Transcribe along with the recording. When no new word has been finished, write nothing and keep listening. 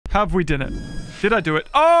Have we done it? Did I do it?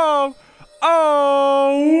 Oh!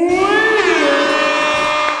 Oh!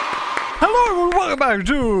 Hello everyone, welcome back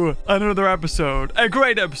to another episode. A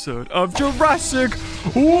great episode of Jurassic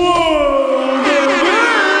World!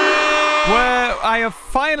 Where I have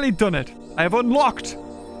finally done it. I have unlocked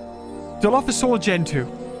DINOSAUR Gen 2.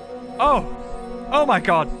 Oh my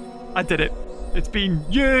god. I did it. It's been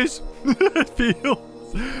years. It feels.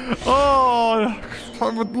 Oh,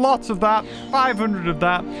 with lots of that. 500 of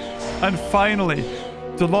that. And finally,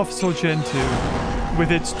 DINOSAUR Gen 2.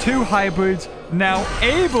 With its two hybrids now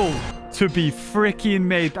able to be freaking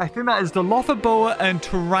made. I think that is Dilophosaurus and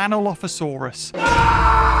Tyrannolophosaurus.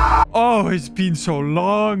 Oh, it's been so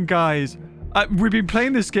long, guys. We've been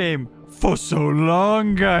playing this game for so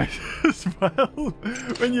long, guys, as well.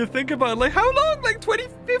 When you think about it, like, how long? Like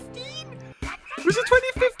 2015? Was it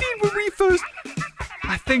 2015 when we first...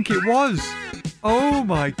 I think it was. Oh,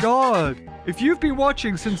 my God. If you've been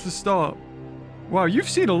watching since the start, wow, you've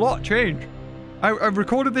seen a lot change. I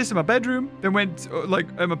recorded this in my bedroom, then went,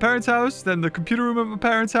 at my parents' house, then the computer room at my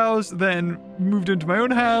parents' house, then moved into my own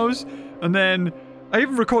house, and then I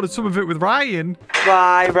even recorded some of it with Ryan.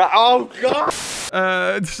 Oh, God!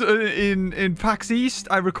 In PAX East,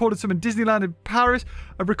 I recorded some in Disneyland in Paris.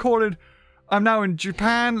 I'm now in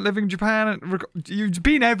Japan, living in Japan. You've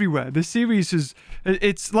been everywhere. This series is,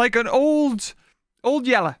 it's like an old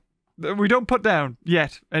Yeller that we don't put down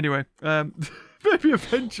yet. Anyway, maybe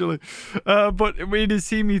eventually. But it has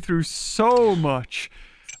seen me through so much.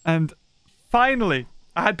 And finally,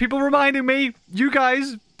 I had people reminding me, you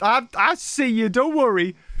guys, I see you, don't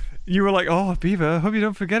worry. You were like, oh, Beaver, I hope you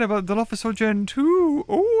don't forget about the DINOSAUR Gen 2.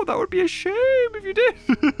 Oh, that would be a shame if you did.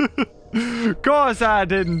 Of course I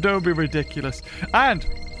didn't. Don't be ridiculous. And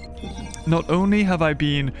not only have I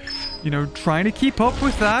been, trying to keep up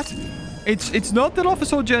with that, it's not the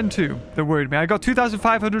DINOSAUR Gen 2 that worried me. I got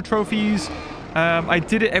 2,500 trophies. I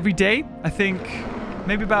did it every day. I think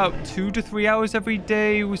maybe about 2 to 3 hours every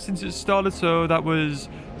day since it started. So that was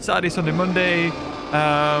Saturday, Sunday, Monday.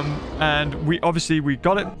 And we got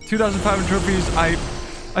it. 2,500 trophies.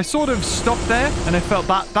 I sort of stopped there and I felt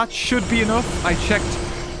that should be enough. I checked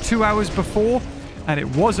 2 hours before and it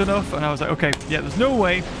was enough. And I was like, okay, yeah, there's no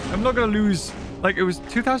way. I'm not going to lose. Like, it was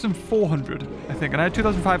 2,400, I think, and I had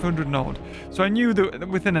 2,500 and odd. So I knew that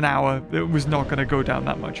within an hour, it was not going to go down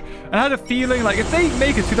that much. And I had a feeling, like, if they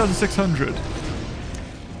make it 2,600,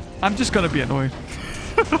 I'm just going to be annoyed.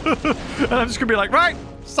 And I'm just going to be like, right,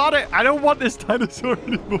 sod it. I don't want this dinosaur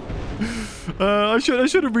anymore. I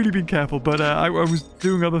should have really been careful, but I was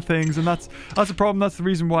doing other things, and that's a problem. That's the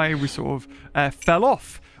reason why we sort of fell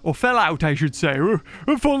off. Or fell out, I should say.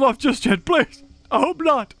 We're falling off just yet, please. I hope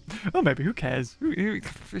not. Oh, maybe. Who cares?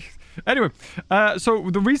 Anyway, so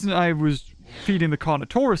the reason I was feeding the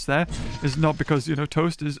Carnotaurus there is not because,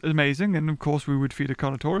 toast is amazing, and of course we would feed a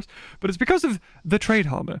Carnotaurus, but it's because of the trade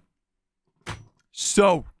harbor.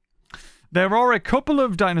 So, there are a couple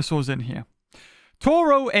of dinosaurs in here.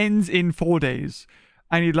 Toro ends in 4 days.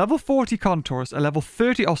 I need level 40 Carnotaurus, a level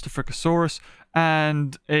 30 Ostrophicosaurus,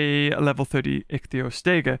 and a level 30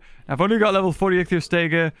 Ichthyostega. I've only got level 40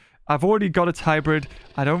 Ichthyostega. I've already got its hybrid.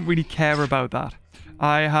 I don't really care about that.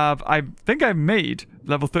 I think I've made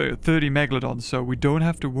level 30 Megalodons, so we don't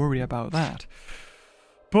have to worry about that.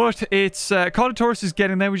 But it's, Carnotaurus is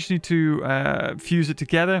getting there. We just need to fuse it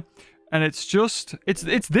together. And it's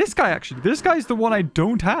this guy, actually. This guy's the one I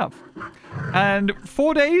don't have. And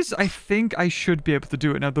 4 days, I think I should be able to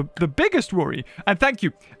do it. Now, the biggest worry, and thank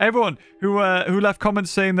you, everyone who left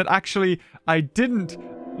comments saying that actually I didn't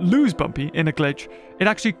lose Bumpy in a glitch. It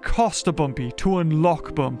actually cost a Bumpy to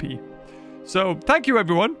unlock Bumpy. So thank you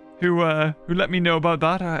everyone who let me know about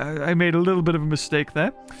that. I made a little bit of a mistake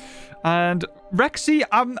there. And Rexy,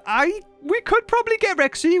 we could probably get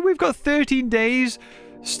Rexy. We've got 13 days.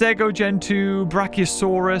 Stego Gen 2,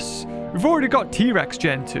 Brachiosaurus. We've already got T-Rex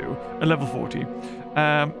Gen 2 at level 40.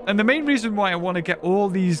 And the main reason why I want to get all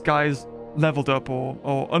these guys leveled up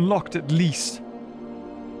or unlocked at least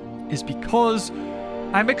is because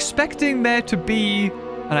I'm expecting there to be,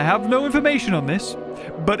 and I have no information on this,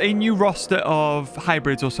 but a new roster of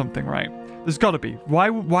hybrids or something, right? There's got to be. Why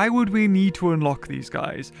would we need to unlock these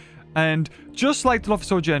guys? And just like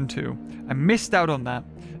DINOSAUR Gen 2, I missed out on that.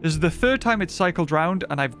 This is the third time it's cycled round,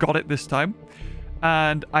 and I've got it this time.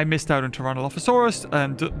 And I missed out on Tyrannolophosaurus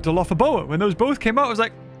and Dilophosaurus. When those both came out, I was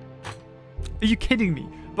like, are you kidding me?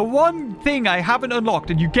 The one thing I haven't unlocked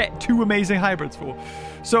and you get two amazing hybrids for.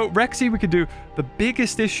 So, Rexy, we could do. The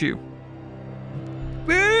biggest issue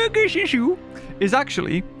is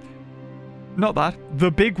actually not that, the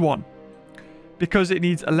big one. Because it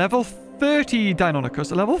needs a level 30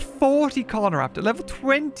 Deinonychus, a level 40 Carnoraptor, level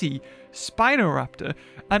 20 Spinoraptor,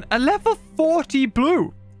 and a level 40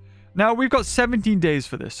 Blue. Now, we've got 17 days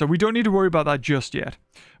for this, so we don't need to worry about that just yet.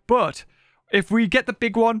 But if we get the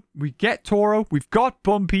big one, we get Toro, we've got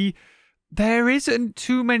Bumpy, there isn't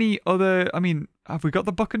too many other... I mean, have we got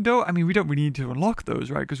the Buck and Doe? I mean, we don't really need to unlock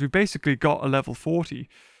those, right? Because we've basically got a level 40.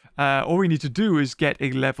 All we need to do is get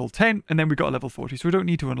a level 10, and then we got a level 40. So we don't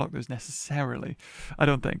need to unlock those necessarily, I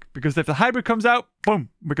don't think. Because if the hybrid comes out, boom,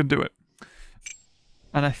 we can do it.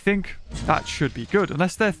 And I think that should be good,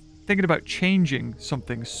 unless they're thinking about changing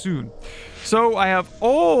something soon. So I have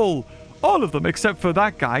all of them, except for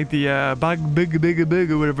that guy, the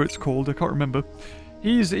big, or whatever it's called. I can't remember.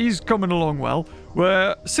 He's coming along well.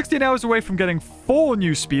 We're 16 hours away from getting 4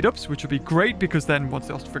 new speed-ups, which will be great, because then once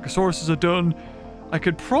the Ostrophycosauruses are done, I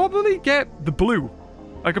could probably get the blue.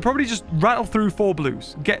 I could probably just rattle through 4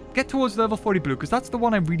 blues. Get towards level 40 blue, because that's the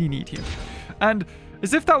one I really need here. And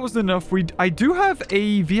as if that wasn't enough, I do have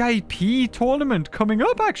a VIP tournament coming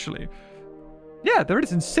up, actually. Yeah, there it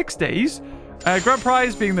is in 6 days. Grand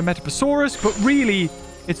prize being the Metaposaurus, but really,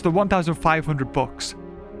 it's the 1,500 bucks.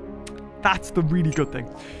 That's the really good thing.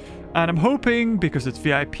 And I'm hoping, because it's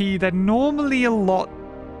VIP, they're normally a lot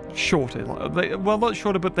shorter. Well, not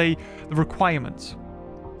shorter, but the requirements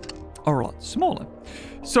are a lot smaller.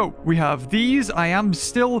 So, we have these. I am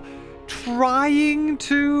still trying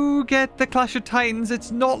to get the Clash of Titans.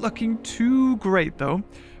 It's not looking too great, though.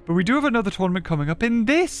 But we do have another tournament coming up in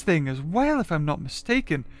this thing as well, if I'm not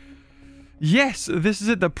mistaken. Yes, this is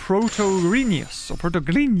it, the Protogryneus, or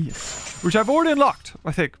Protogryneus, which I've already unlocked,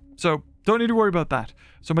 I think. So, don't need to worry about that.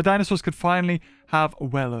 So my dinosaurs could finally have a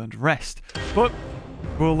well-earned rest. But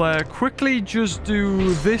we'll quickly just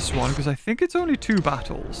do this one, because I think it's only 2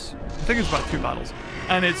 battles. I think it's about 2 battles.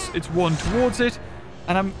 And it's one towards it.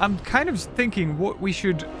 And I'm kind of thinking what we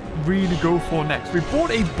should really go for next. We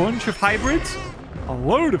bought a bunch of hybrids. A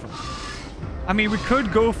load of them. I mean, we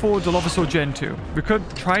could go for Dilophosaur Gen 2. We could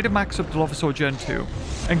try to max up Dilophosaur Gen 2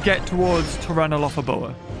 and get towards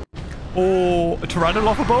Tyrannolophoboa. Or a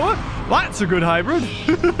Tyrannolophoboa? That's a good hybrid.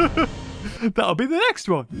 That'll be the next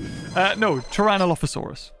one. No,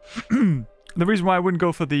 Tyrannolophosaurus. The reason why I wouldn't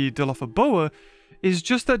go for the Dilophoboa is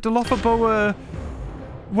just that Dilophoboa...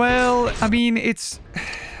 Well, I mean, it's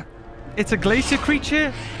a glacier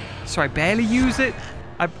creature, so I barely use it.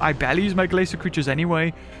 I barely use my glacier creatures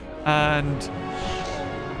anyway. And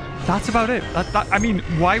that's about it. I mean,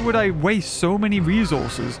 why would I waste so many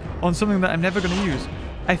resources on something that I'm never going to use?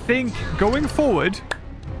 I think going forward,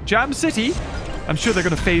 Jam City, I'm sure they're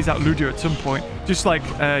going to phase out Ludia at some point, just like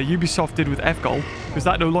Ubisoft did with F-Gol, because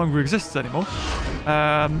that no longer exists anymore.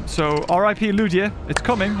 So RIP Ludia, it's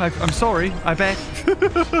coming. I'm sorry, I bet.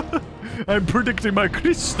 I'm predicting my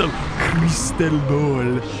crystal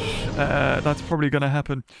ball. That's probably going to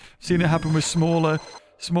happen. I've seen it happen with smaller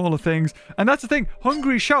things. And that's the thing,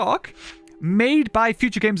 Hungry Shark, made by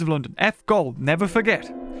Future Games of London. F-Gol, never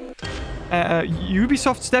forget.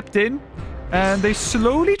 Ubisoft stepped in, and they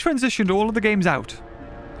slowly transitioned all of the games out.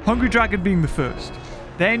 Hungry Dragon being the first.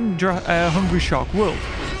 Then Hungry Shark World.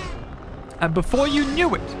 And before you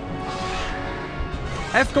knew it,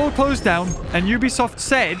 F-Gol closed down, and Ubisoft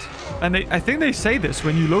said, and I think they say this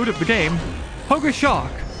when you load up the game, Hungry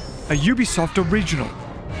Shark, a Ubisoft original.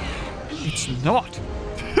 It's not.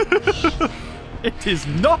 It is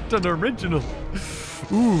not an original.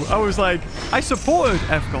 Ooh, I was like, I supported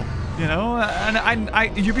F-Gol, you know, and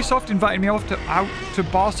Ubisoft invited me out to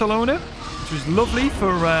Barcelona, which was lovely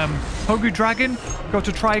for Hungry Dragon. Got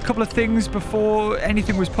to try a couple of things before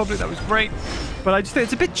anything was public. That was great. But I just think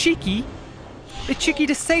it's a bit cheeky.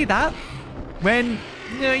 To say that when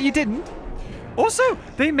you didn't. Also,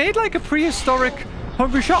 they made like a prehistoric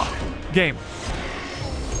Hungry Shark game.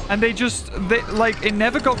 And it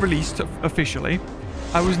never got released officially.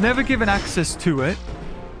 I was never given access to it.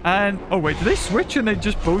 And, oh wait, did they switch and they're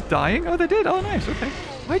just both dying? Oh, they did. Oh, nice. Okay.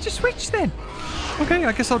 Why'd you switch then? Okay,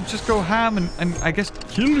 I guess I'll just go ham and I guess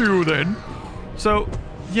kill you then. So,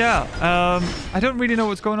 yeah. I don't really know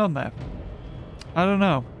what's going on there. I don't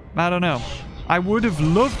know. I would have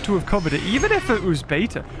loved to have covered it, even if it was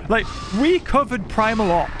beta. Like, we covered Primal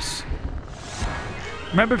Ops.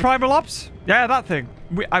 Remember Primal Ops? Yeah, that thing.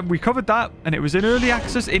 We covered that, and it was in early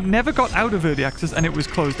access. It never got out of early access, and it was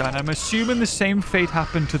closed down. I'm assuming the same fate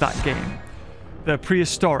happened to that game. The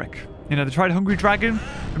prehistoric. You know, they tried Hungry Dragon,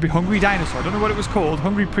 maybe Hungry Dinosaur. I don't know what it was called.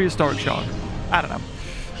 Hungry Prehistoric Shark. I don't know.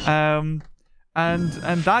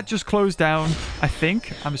 And that just closed down, I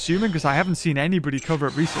think. I'm assuming, because I haven't seen anybody cover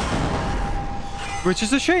it recently. Which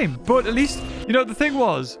is a shame. But at least, you know, the thing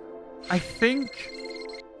was, I think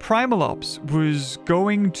Primal Ops was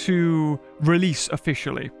going to release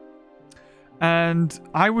officially. And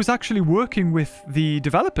I was actually working with the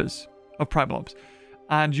developers of Primal Ops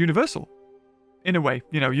and Universal. In a way,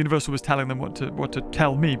 you know, Universal was telling them what to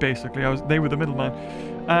tell me, basically. They were the middleman.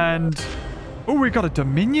 And oh, we got a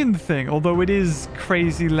Dominion thing, although it is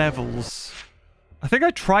crazy levels. I think I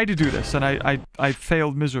tried to do this and I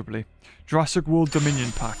failed miserably. Jurassic World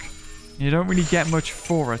Dominion pack. You don't really get much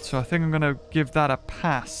for it, so I think I'm going to give that a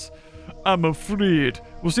pass. I'm afraid.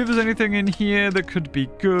 We'll see if there's anything in here that could be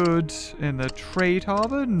good. In the trade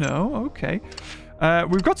harbor? No? Okay.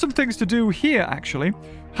 We've got some things to do here, actually.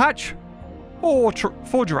 Hatch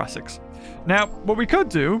for Jurassics. Now, what we could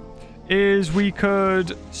do is we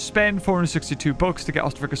could spend 462 bucks to get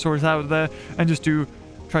Ostrophicosaurus out of there and just do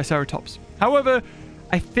Triceratops. However,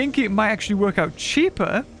 I think it might actually work out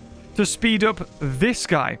cheaper to speed up this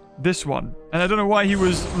guy, this one. And I don't know why he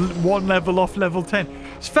was one level off level 10.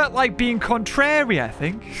 It felt like being contrary, I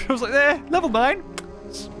think. I was like, level 9.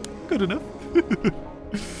 It's good enough.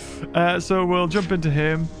 So we'll jump into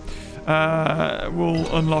him. We'll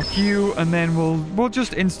unlock you, and then we'll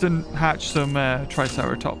just instant hatch some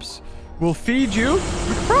Triceratops. We'll feed you.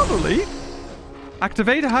 We could probably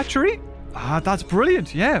activate a hatchery. That's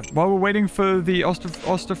brilliant. Yeah, while we're waiting for the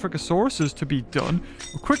Ostrophicosaurus to be done,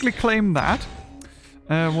 we'll quickly claim that.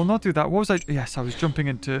 We'll not do that. What was I? Yes, I was jumping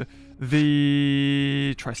into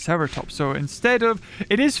the Triceratops. So instead of...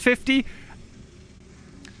 It is 50.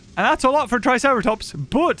 And that's a lot for Triceratops,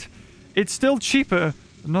 but it's still cheaper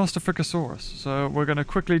than Ostrophicosaurus. So we're going to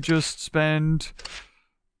quickly just spend...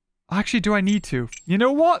 Actually, do I need to? You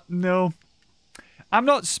know what? No. I'm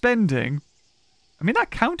not spending... I mean,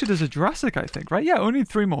 that counted as a Jurassic, I think, right? Yeah, only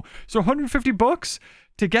 3 more. So 150 bucks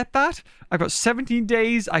to get that. I've got 17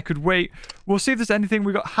 days. I could wait. We'll see if there's anything.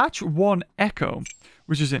 We got Hatch 1 Echo,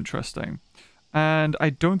 which is interesting. And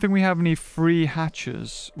I don't think we have any free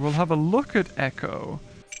hatches. We'll have a look at Echo.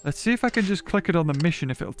 Let's see if I can just click it on the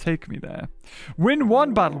mission, if it'll take me there. Win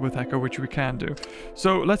 1 battle with Echo, which we can do.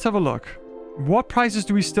 So let's have a look. What prizes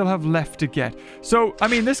do we still have left to get? So, I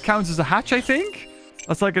mean, this counts as a hatch, I think.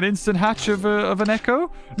 That's like an instant hatch of an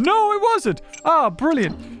Echo. No, it wasn't. Ah,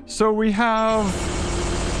 brilliant. So we have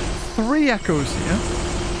 3 Echoes here,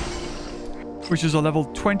 which is a level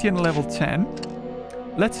 20 and a level 10.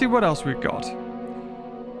 Let's see what else we've got.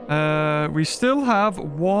 We still have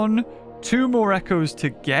 2 more Echoes to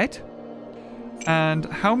get. And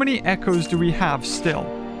how many Echoes do we have still?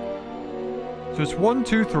 So it's 1,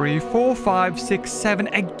 2, 3, 4, 5, 6, 7.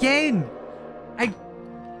 Again!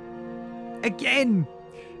 Again!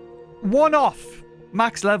 1 off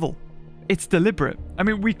max level. It's deliberate. I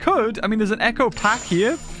mean, we could. I mean, there's an Echo pack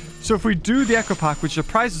here. So if we do the Echo pack, which the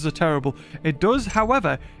prizes are terrible, it does,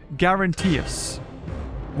 however, guarantee us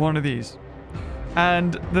one of these.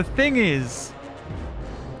 And the thing is,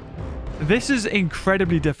 this is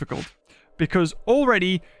incredibly difficult because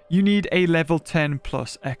already you need a level 10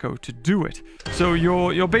 plus Echo to do it. So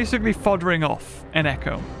you're basically foddering off an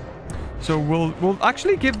Echo. So we'll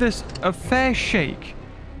actually give this a fair shake.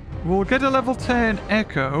 We'll get a level 10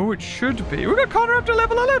 Echo, which should be... We got Connor up to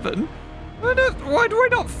level 11? Why do I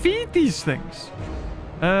not feed these things?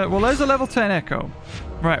 Well, there's a level 10 Echo.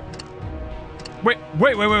 Right. Wait.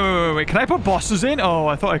 Can I put bosses in? Oh,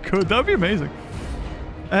 I thought I could. That would be amazing.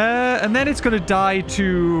 And then it's going to die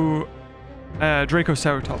to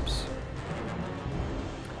Dracoceratops.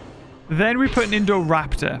 Then we put an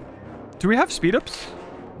Indoraptor. Do we have speed ups?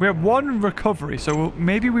 We have 1 recovery, so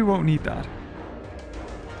maybe we won't need that.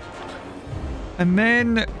 And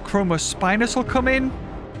then Chromospinus will come in.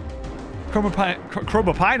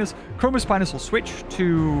 Chromospinus will switch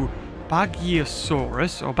to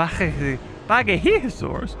Bagiosaurus, or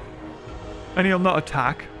Bagiosaurus. And he'll not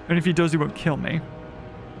attack. And if he does, he won't kill me.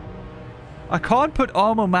 I can't put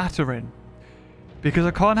Armor Matter in, because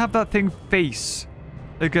I can't have that thing face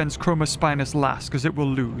against Chromospinus last, because it will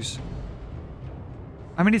lose.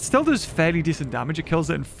 I mean, it still does fairly decent damage. It kills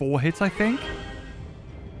it in 4 hits, I think.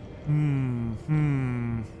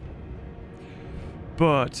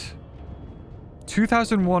 But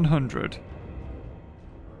 2,100.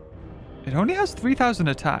 It only has 3,000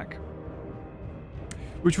 attack,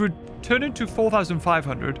 which would turn into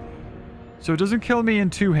 4,500. So it doesn't kill me in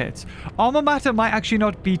 2 hits. Armor Matter might actually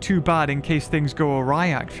not be too bad in case things go awry,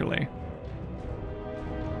 actually.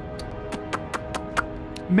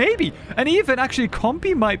 Maybe. And even, actually,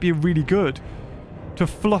 Compy might be really good to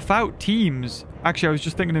fluff out teams. Actually, I was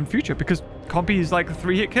just thinking in future, because Compy is like a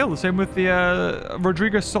 3-hit kill. The same with the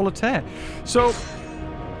Rodriguez Solitaire. So,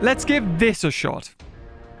 let's give this a shot.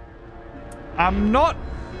 I'm not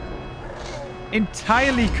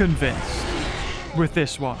entirely convinced with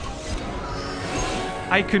this one.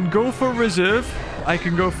 I can go for reserve. I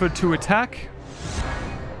can go for 2 attack.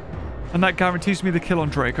 And that guarantees me the kill on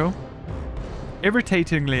Draco.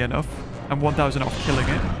 Irritatingly enough. I'm 1,000 off killing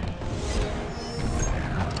it.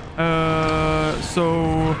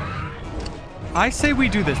 So... I say we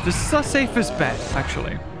do this. This is our safest bet,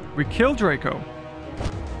 actually. We kill Draco.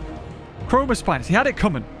 Chromospinus. He had it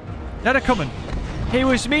coming. He had it coming. He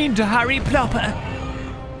was mean to Harry Plopper.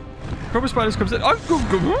 Chromospinus comes in.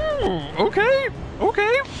 Oh, okay.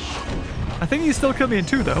 Okay. I think he still killed me in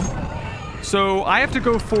 2, though. So I have to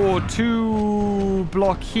go for 2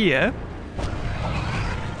 block here.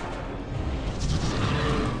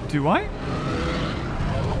 Do I?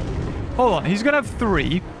 Hold on. He's going to have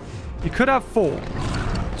 3. He could have 4.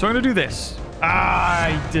 So I'm going to do this. Ah,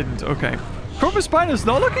 I didn't. Okay. Chromospinus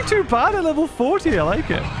not looking too bad at level 40. I like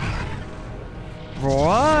it.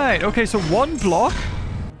 Right. Okay, so 1 block.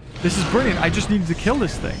 This is brilliant. I just needed to kill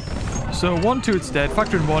this thing. So 1, 2, it's dead.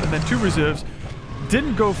 Factor in 1, and then 2 reserves.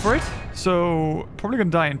 Didn't go for it. So probably going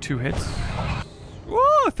to die in 2 hits.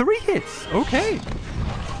 Whoa, 3 hits. Okay.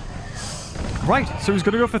 Right. So he's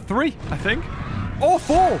going to go for 3, I think. Or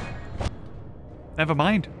 4. Never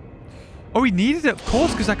mind. Oh, he needed it, of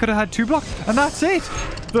course, because I could have had 2 blocks. And that's it.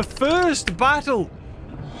 The first battle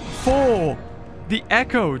for the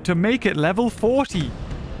Echo to make it level 40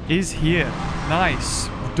 is here. Nice.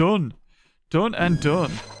 Done. Done and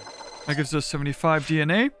done. That gives us 75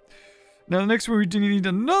 DNA. Now, the next one, we do need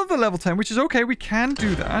another level 10, which is okay. We can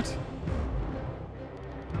do that.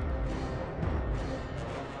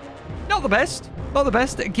 Not the best. Not the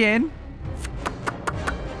best. Again.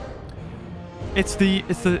 It's the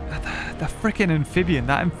frickin' amphibian.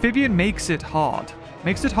 That amphibian makes it hard.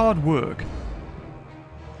 Makes it hard work.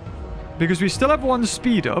 Because we still have 1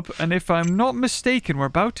 speed up, and if I'm not mistaken, we're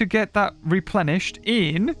about to get that replenished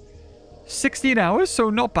in 16 hours, so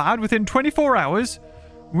not bad. Within 24 hours,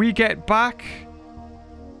 we get back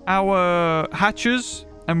our hatches,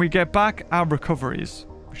 and we get back our recoveries,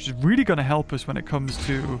 which is really going to help us when it comes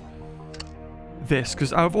to this.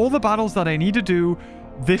 Because out of all the battles that I need to do,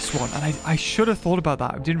 this one, and I should have thought about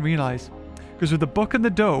that. I didn't realize. Because with the Buck and the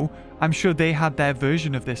Doe, I'm sure they had their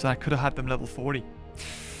version of this, and I could have had them level 40.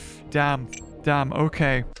 Damn. Damn.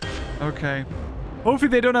 Okay. Okay. Hopefully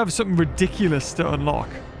they don't have something ridiculous to unlock.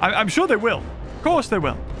 I'm sure they will. Of course they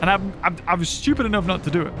will. And I was stupid enough not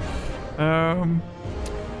to do it.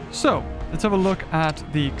 So, let's have a look at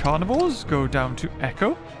the carnivores. Go down to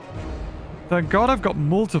Echo. Thank God I've got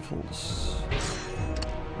multiples.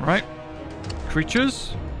 Right.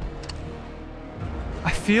 Creatures.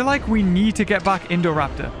 I feel like we need to get back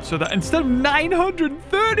Indoraptor. So that instead of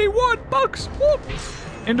 931 bucks, whoop,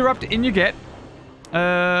 Indoraptor in you get.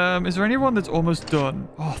 Is there anyone that's almost done?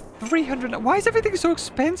 Oh, 300. Why is everything so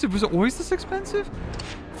expensive? Was it always this expensive?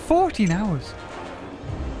 14 hours.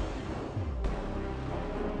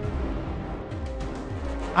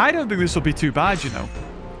 I don't think this will be too bad, you know.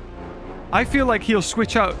 I feel like he'll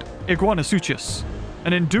switch out Iguanasuchus.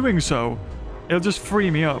 And in doing so, it'll just free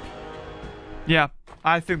me up. Yeah,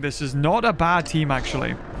 I think this is not a bad team,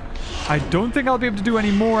 actually. I don't think I'll be able to do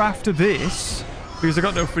any more after this. Because I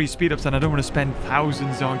got no free speed-ups and I don't want to spend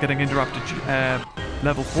thousands on getting Indoraptor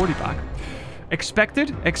level 40 back.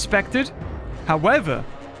 Expected. However,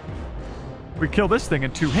 we kill this thing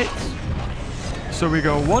in 2 hits. So we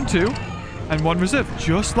go 1, 2, and 1 reserve.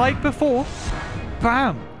 Just like before.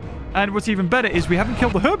 Bam. And what's even better is we haven't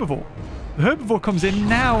killed the herbivore. The herbivore comes in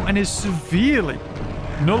now and is severely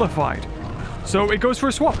nullified. So it goes for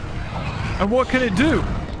a swap. And what can it do?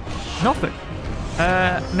 Nothing.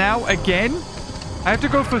 Now, again, I have to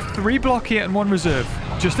go for 3 block here and 1 reserve.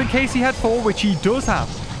 Just in case he had 4, which he does have.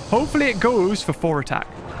 Hopefully it goes for 4 attack.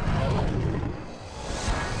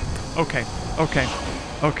 Okay.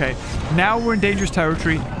 Now we're in dangerous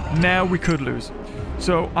territory. Now we could lose.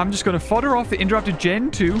 So I'm just going to fodder off the Indoraptor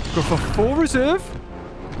Gen 2. Go for 4 reserve.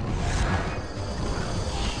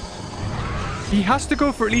 He has to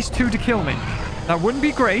go for at least 2 to kill me. That wouldn't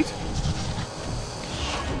be great.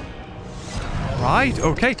 Right,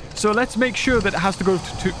 okay. So let's make sure that it has to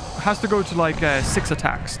go to like 6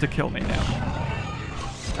 attacks to kill me now.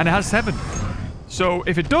 And it has 7. So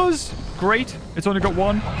if it does, great. It's only got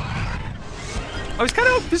 1. I was kind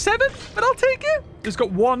of hoping for 7, but I'll take it. It's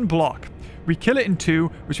got 1 block. We kill it in 2,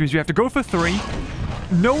 which means we have to go for 3.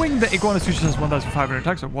 Knowing that Iguanasuchus has 1,500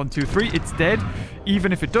 attacks, so 1, 2, 3, it's dead.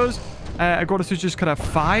 Even if it does, Iguanasuchus could have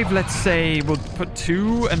 5. Let's say we'll put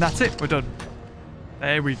 2, and that's it. We're done.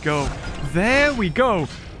 There we go. There we go.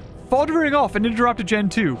 Foddering off an Indoraptor Gen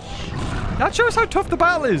 2. That shows how tough the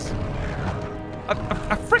battle is.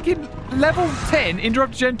 A freaking level 10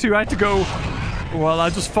 Indoraptor Gen 2. I had to go well, I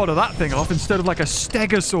just fodder that thing off instead of like a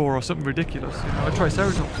stegosaur or something ridiculous. You know, a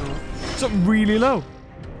triceratops or something really low.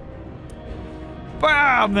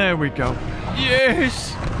 Bam! There we go.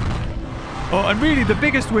 Yes! Oh, and really the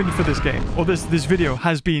biggest win for this game, or this video,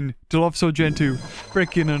 has been Dilophosaur Gen 2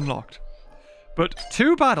 breaking and unlocked. But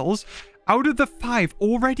 2 battles out of the 5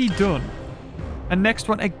 already done. And next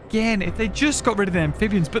one again, if they just got rid of the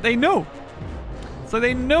amphibians, but they know. So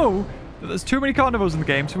they know that there's too many carnivores in the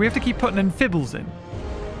game, so we have to keep putting amphibians in.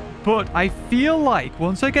 But I feel like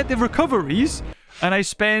once I get the recoveries, and I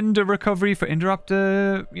spend a recovery for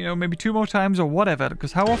Indoraptor, you know, maybe 2 more times or whatever,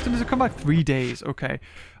 because how often does it come back? 3 days. Okay.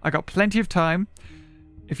 I got plenty of time.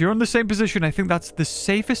 If you're in the same position, I think that's the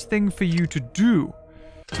safest thing for you to do.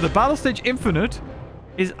 So the Battle Stage Infinite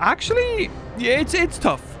is actually, yeah, it's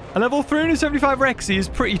tough. A level 375 Rexy is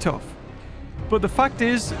pretty tough. But the fact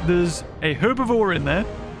is, there's a herbivore in there,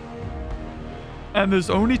 and there's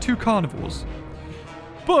only 2 carnivores.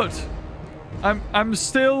 But I'm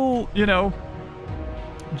still, you know,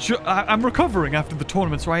 I'm recovering after the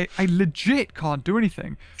tournament, so I legit can't do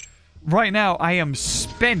anything. Right now, I am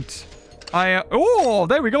spent. Oh,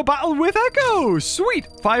 there we go. Battle with Echo. Sweet.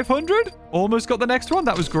 500. Almost got the next one.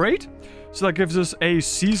 That was great. So that gives us a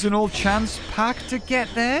seasonal chance pack to get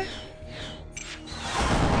there.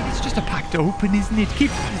 It's just a pack to open, isn't it?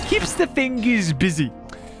 Keeps the fingers busy.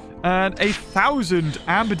 And 1,000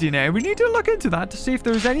 amber DNA. We need to look into that to see if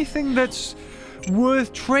there's anything that's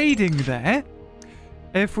worth trading there.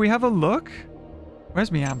 If we have a look...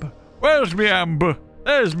 Where's me amber? Where's me amber?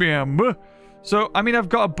 There's me amber. So, I mean, I've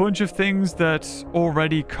got a bunch of things that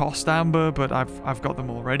already cost amber, but I've got them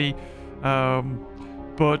already.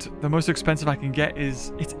 But the most expensive I can get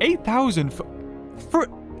is... It's 8,000 for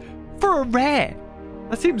a rare.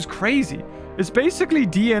 That seems crazy. It's basically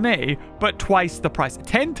DNA, but twice the price.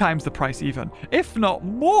 10 times the price even, if not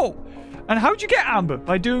more. And how'd you get amber?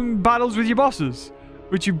 By doing battles with your bosses,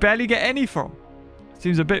 which you barely get any from.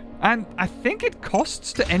 Seems a bit... And I think it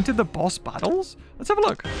costs to enter the boss battles. Let's have a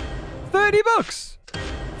look. 30 bucks.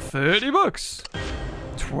 30 bucks.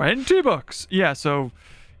 20 bucks. Yeah, so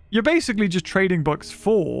you're basically just trading bucks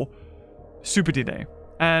for Super DNA.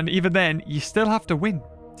 And even then, you still have to win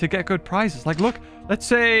to get good prizes. Like, look, let's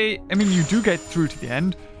say... I mean, you do get through to the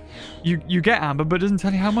end. You get amber, but it doesn't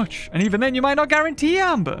tell you how much. And even then, you might not guarantee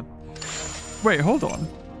amber. Wait, hold on.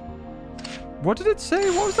 What did it say?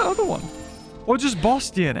 What was the other one? Or just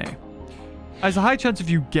boss DNA. There's a high chance of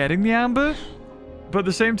you getting the amber, but at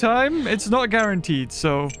the same time, it's not guaranteed,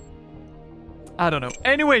 so... I don't know.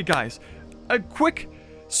 Anyway, guys, a quick,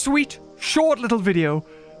 sweet, short little video.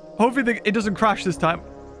 Hopefully it doesn't crash this time.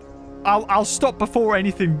 I'll stop before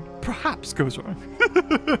anything perhaps goes wrong.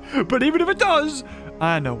 But even if it does,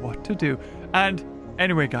 I know what to do. And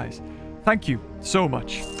anyway, guys, thank you so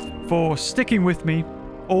much for sticking with me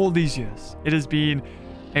all these years. It has been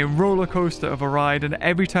a roller coaster of a ride, and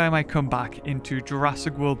every time I come back into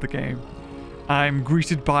Jurassic World the game, I'm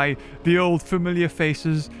greeted by the old familiar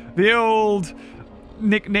faces, the old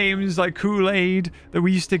nicknames like Kool-Aid that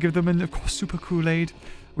we used to give them, and of course Super Kool-Aid.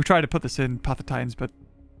 We tried to put this in Path of Titans, but,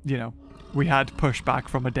 you know, we had pushback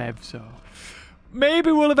from a dev, so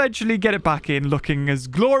maybe we'll eventually get it back in looking as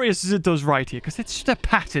glorious as it does right here, because it's just a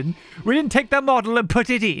pattern. We didn't take the model and put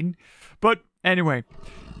it in. But anyway,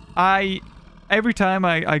 every time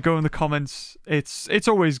I go in the comments, it's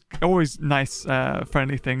always nice,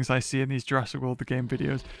 friendly things I see in these Jurassic World the game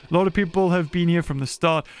videos. A lot of people have been here from the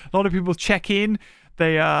start. A lot of people check in.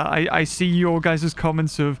 I see your guys'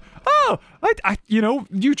 comments of, oh, you know,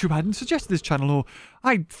 YouTube hadn't suggested this channel, or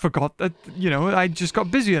I forgot that, you know, I just got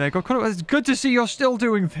busy and I got caught up. It's good to see you're still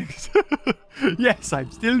doing things. Yes, I'm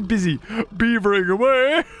still busy beavering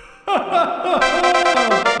away.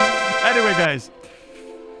 Anyway, guys,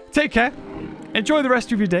 take care. Enjoy the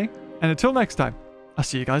rest of your day, and until next time, I'll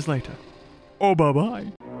see you guys later. Oh,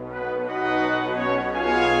 bye-bye.